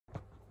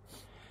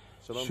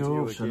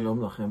שוב,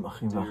 שלום לכם,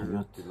 אחים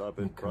ואחיות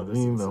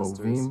יקרים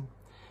ואהובים.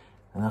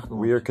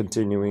 We are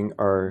continuing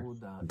our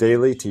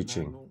daily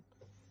teaching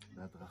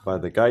by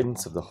the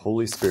guidance of the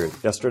Holy Spirit.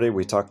 Yesterday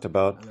we talked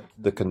about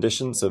the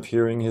conditions of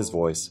hearing His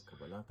voice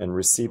and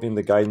receiving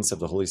the guidance of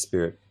the Holy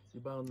Spirit.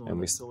 And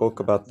we spoke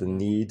about the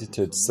need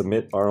to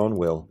submit our own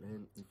will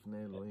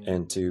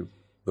and to,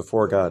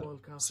 before God,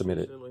 submit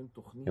it.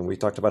 And we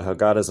talked about how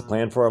God has a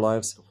plan for our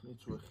lives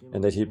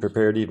and that He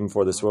prepared even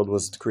before this world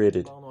was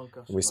created.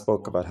 And we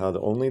spoke about how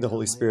only the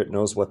Holy Spirit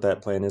knows what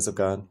that plan is of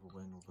God,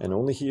 and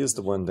only He is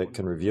the one that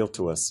can reveal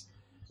to us.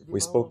 We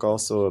spoke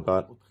also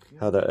about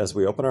how that as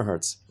we open our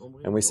hearts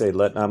and we say,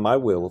 let not my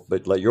will,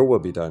 but let your will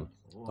be done,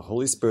 the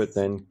Holy Spirit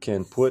then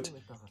can put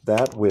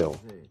that will,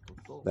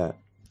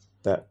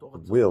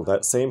 that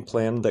same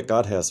plan that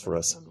God has for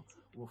us,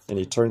 and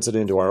He turns it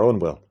into our own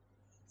will.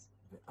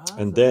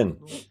 And then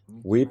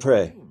we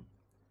pray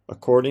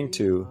according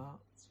to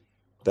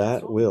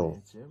that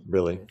will,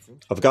 really,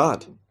 of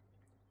God.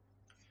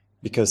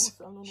 Because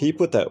He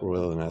put that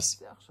will in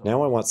us.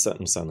 Now I want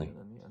something suddenly.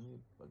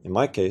 In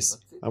my case,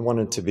 I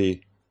wanted to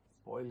be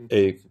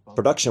a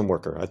production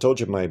worker. I told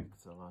you my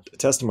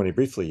testimony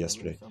briefly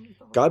yesterday.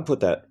 God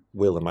put that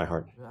will in my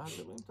heart.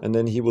 And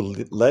then He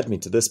led me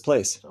to this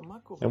place.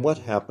 And what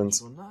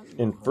happens?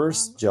 In 1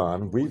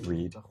 John, we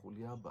read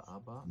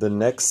the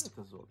next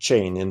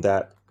chain in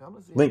that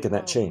link in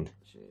that chain.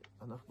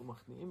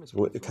 So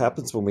what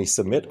happens when we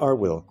submit our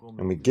will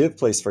and we give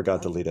place for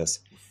God to lead us,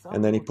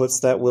 and then He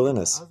puts that will in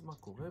us.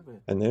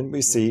 And then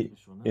we see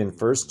in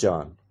 1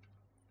 John,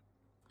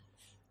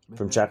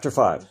 from chapter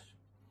 5,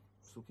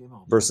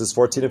 verses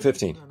 14 and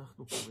 15,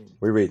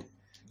 we read,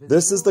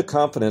 "This is the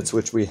confidence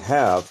which we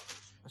have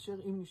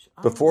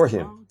before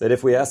Him, that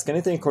if we ask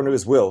anything according to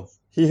His will,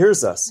 He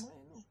hears us."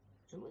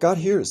 God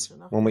hears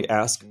when we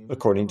ask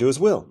according to His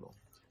will.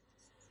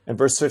 And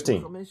verse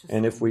 15,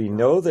 "And if we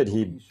know that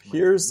He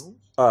hears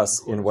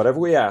us in whatever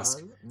we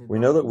ask, we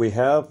know that we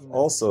have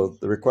also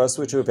the request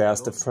which we have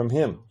asked from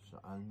Him."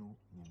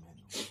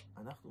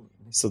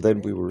 So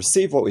then we will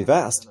receive what we've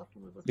asked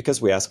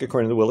because we ask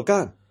according to the will of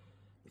God.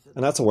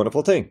 And that's a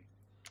wonderful thing.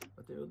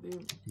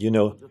 You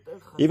know,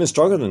 even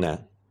stronger than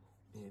that,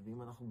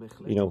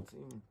 you know,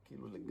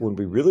 when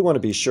we really want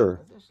to be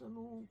sure,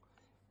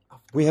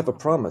 we have a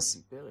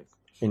promise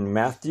in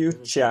Matthew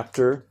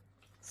chapter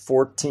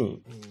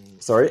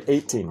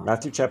 18.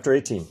 Matthew chapter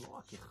 18.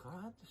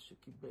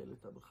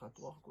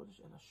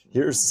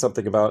 Here's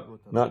something about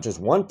not just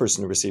one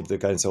person who received the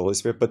guidance of the Holy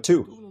Spirit, but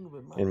two.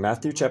 In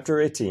Matthew chapter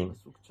 18,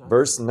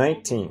 verse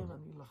 19.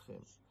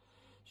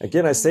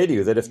 "Again I say to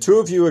you that if two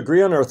of you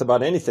agree on earth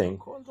about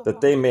anything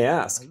that they may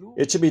ask,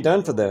 it should be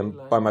done for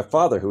them by my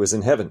Father who is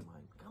in heaven."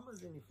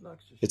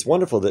 It's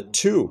wonderful that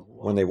two,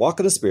 when they walk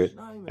in the Spirit,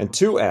 and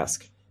two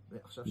ask,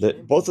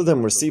 that both of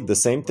them receive the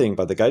same thing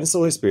by the guidance of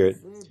the Holy Spirit,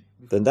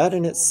 then that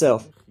in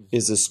itself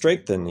is a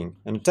strengthening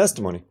and a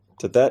testimony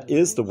that that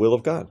is the will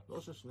of God.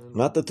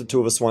 Not that the two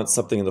of us want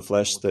something in the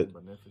flesh, but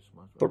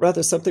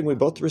rather something we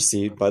both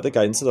received by the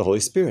guidance of the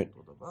Holy Spirit.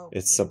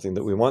 It's something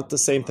that we want the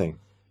same thing,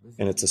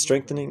 and it's a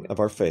strengthening of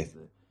our faith.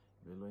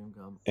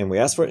 And we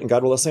ask for it, and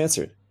God will also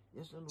answer it.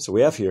 So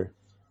we have here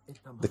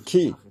the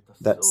key,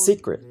 that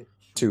secret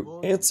to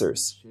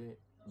answers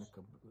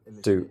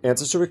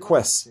to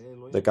requests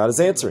that God is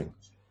answering,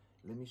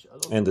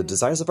 and the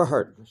desires of our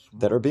heart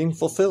that are being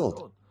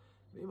fulfilled.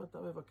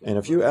 And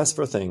if you ask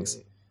for things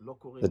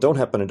that don't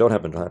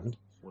happen,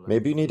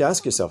 maybe you need to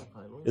ask yourself,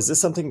 is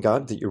this something,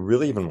 God, that you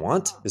really even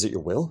want? Is it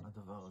your will?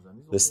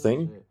 This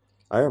thing?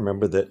 I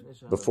remember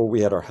that before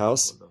we had our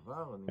house,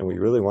 and we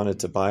really wanted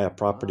to buy a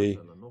property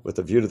with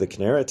a view to the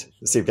Kinneret,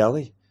 the Sea of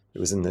Galilee. It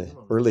was in the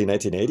early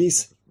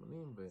 1980s.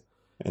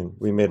 And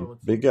we made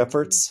big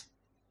efforts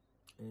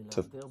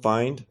to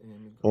find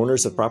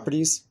owners of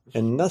properties,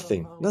 and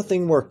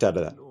nothing worked out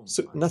of that.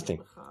 So,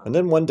 nothing. And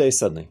then one day,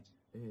 suddenly,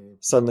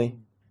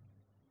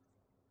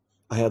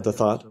 I had the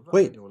thought,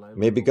 wait,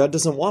 maybe God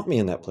doesn't want me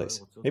in that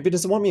place. Maybe He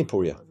doesn't want me in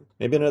Puria.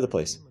 Maybe another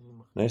place.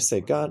 And I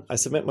say, God, I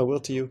submit my will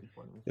to you.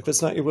 If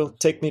it's not your will,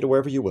 take me to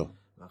wherever you will.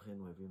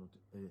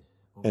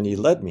 And He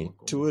led me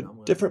to a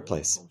different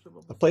place,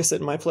 a place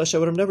that in my flesh I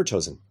would have never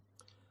chosen.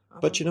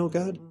 But you know,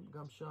 God,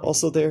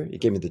 also there, He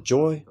gave me the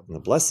joy and the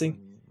blessing,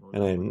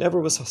 and I never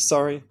was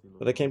sorry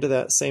that I came to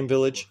that same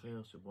village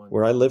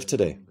where I live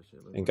today.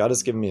 And God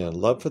has given me a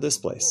love for this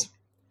place.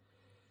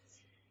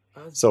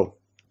 So,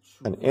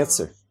 an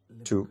answer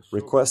to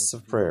requests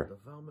of prayer.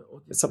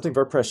 It's something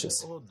very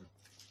precious.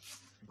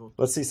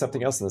 Let's see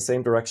something else in the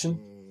same direction.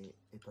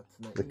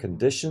 The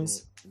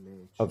conditions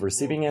of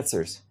receiving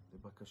answers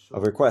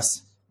of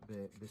requests.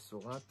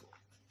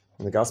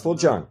 In the Gospel of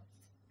John,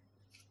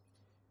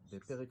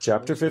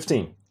 chapter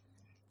 15,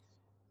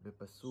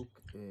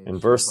 in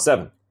verse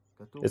 7,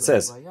 it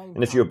says,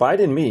 "And if you abide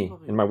in me,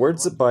 and my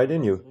words abide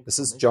in you," this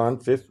is John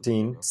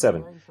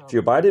 15:7. "If you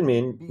abide in me,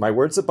 and my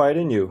words abide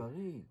in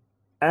you,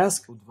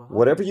 ask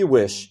whatever you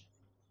wish,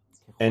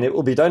 and it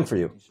will be done for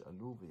you."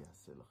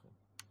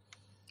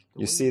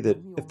 You see that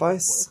if I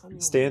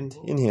stand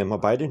in Him,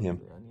 abide in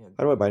Him,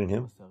 how do I abide in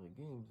Him?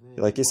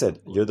 Like he said,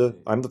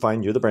 I'm the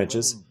vine, you're the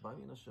branches.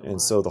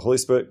 And so the Holy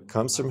Spirit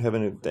comes from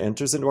heaven and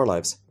enters into our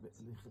lives.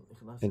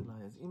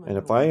 And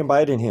if I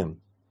abide in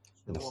him,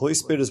 and the Holy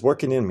Spirit is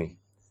working in me,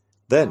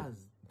 then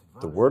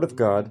the Word of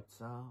God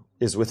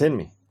is within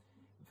me.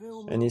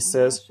 And he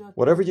says,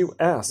 whatever you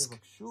ask,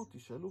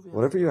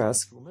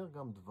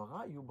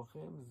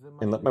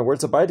 and let my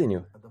words abide in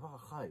you.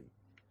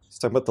 He's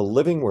talking about the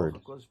living word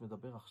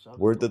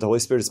that the Holy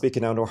Spirit is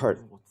speaking out into our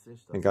heart.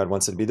 And God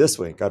wants it to be this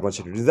way. God wants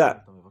you to do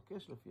that.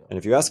 And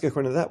if you ask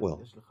according to that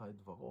will,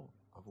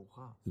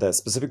 that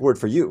specific word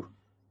for you,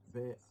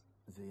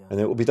 and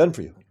it will be done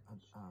for you.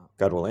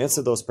 God will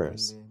answer those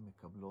prayers.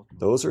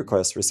 Those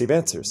requests receive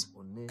answers.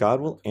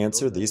 God will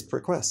answer these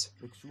requests.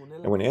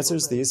 And when he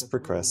answers these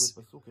requests,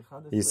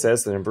 he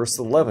says that in verse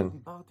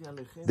 11,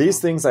 these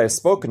things I have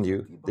spoken to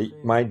you,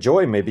 that my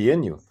joy may be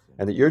in you,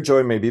 and that your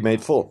joy may be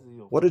made full.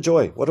 What a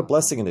joy, what a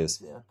blessing it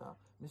is.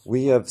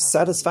 We have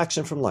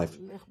satisfaction from life.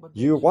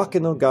 You're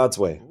walking on God's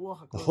way.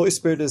 The Holy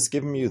Spirit has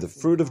given you the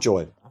fruit of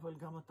joy.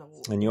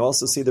 And you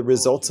also see the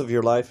results of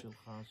your life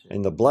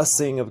and the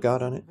blessing of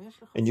God on it.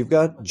 And you've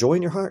got joy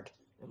in your heart.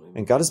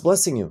 And God is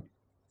blessing you.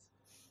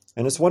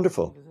 And it's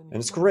wonderful.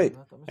 And it's great.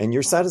 And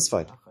you're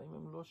satisfied.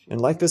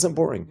 And life isn't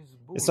boring.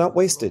 It's not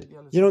wasted.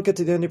 You don't get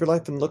to the end of your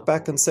life and look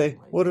back and say,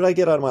 what did I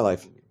get out of my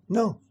life?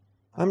 No,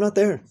 I'm not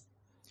there.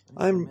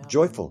 I'm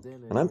joyful.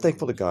 And I'm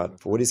thankful to God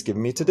for what he's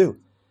given me to do.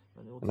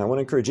 And I want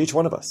to encourage each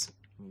one of us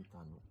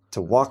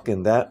to walk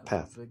in that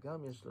path.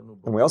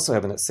 And we also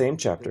have in that same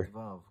chapter,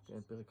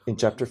 in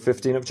chapter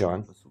 15 of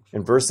John,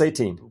 in verse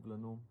 18,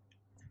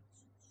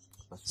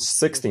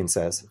 16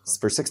 says,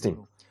 verse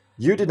 16,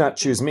 you did not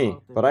choose me,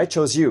 but I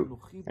chose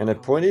you, and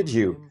appointed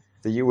you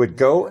that you would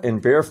go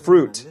and bear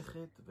fruit,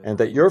 and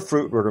that your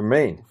fruit would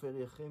remain.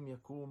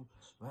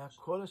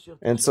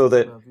 And so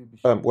that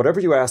whatever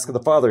you ask of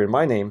the Father in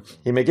my name,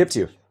 he may give to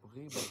you.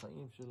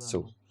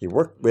 So he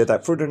worked with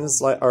that fruit in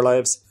our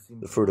lives,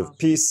 the fruit of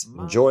peace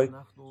and joy,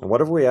 and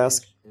whatever we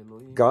ask,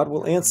 God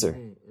will answer.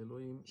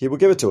 He will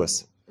give it to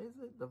us.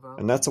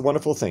 And that's a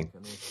wonderful thing,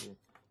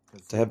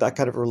 to have that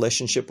kind of a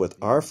relationship with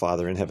our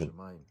Father in heaven.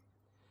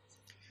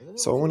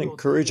 So I want to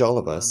encourage all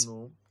of us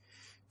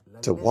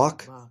to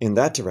walk in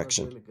that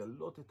direction,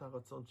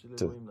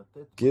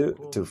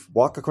 to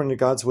walk according to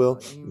God's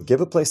will,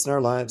 give a place in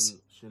our lives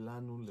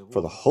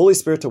for the Holy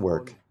Spirit to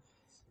work,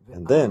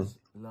 and then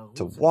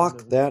to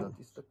walk that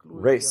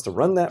race, to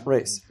run that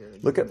race.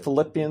 Look at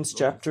Philippians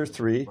chapter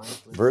 3,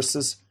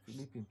 verses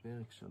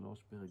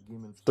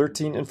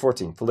 13 and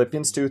 14.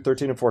 Philippians 2,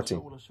 13 and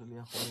 14.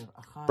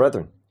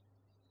 Brethren,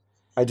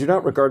 I do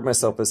not regard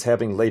myself as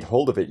having laid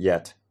hold of it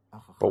yet,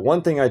 but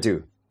one thing I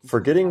do,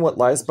 forgetting what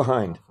lies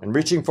behind and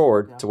reaching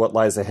forward to what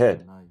lies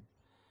ahead.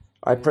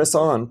 I press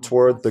on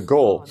toward the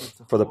goal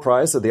for the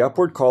prize of the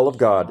upward call of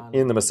God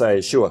in the Messiah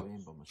Yeshua.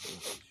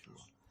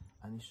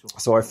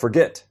 So I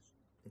forget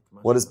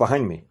what is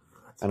behind me,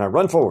 and I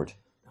run forward.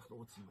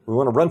 We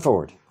want to run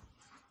forward,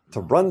 to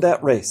run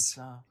that race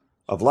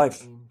of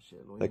life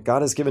that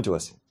God has given to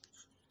us,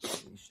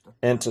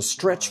 and to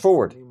stretch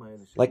forward,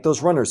 like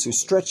those runners who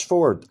stretch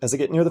forward as they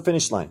get near the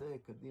finish line.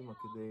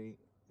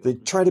 They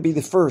try to be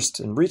the first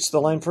and reach the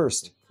line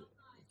first.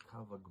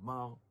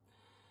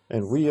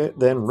 And we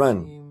then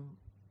run,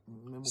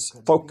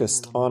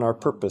 focused on our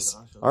purpose.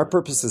 Our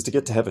purpose is to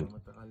get to heaven,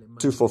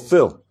 to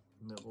fulfill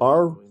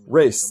our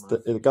race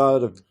that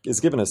God has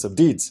given us of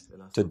deeds,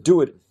 to do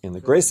it in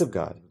the grace of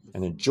God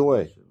and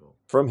enjoy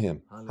from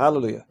him.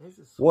 Hallelujah.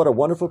 What a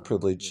wonderful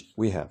privilege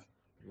we have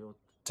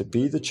to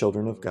be the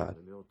children of God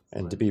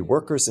and to be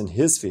workers in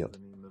his field.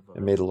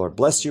 And may the Lord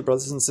bless you,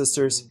 brothers and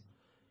sisters,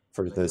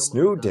 for this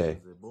new day.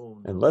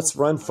 And let's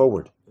run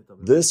forward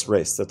this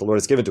race that the Lord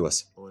has given to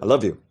us. I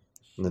love you.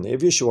 In the name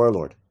of Yeshua our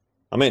Lord.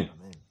 Amen.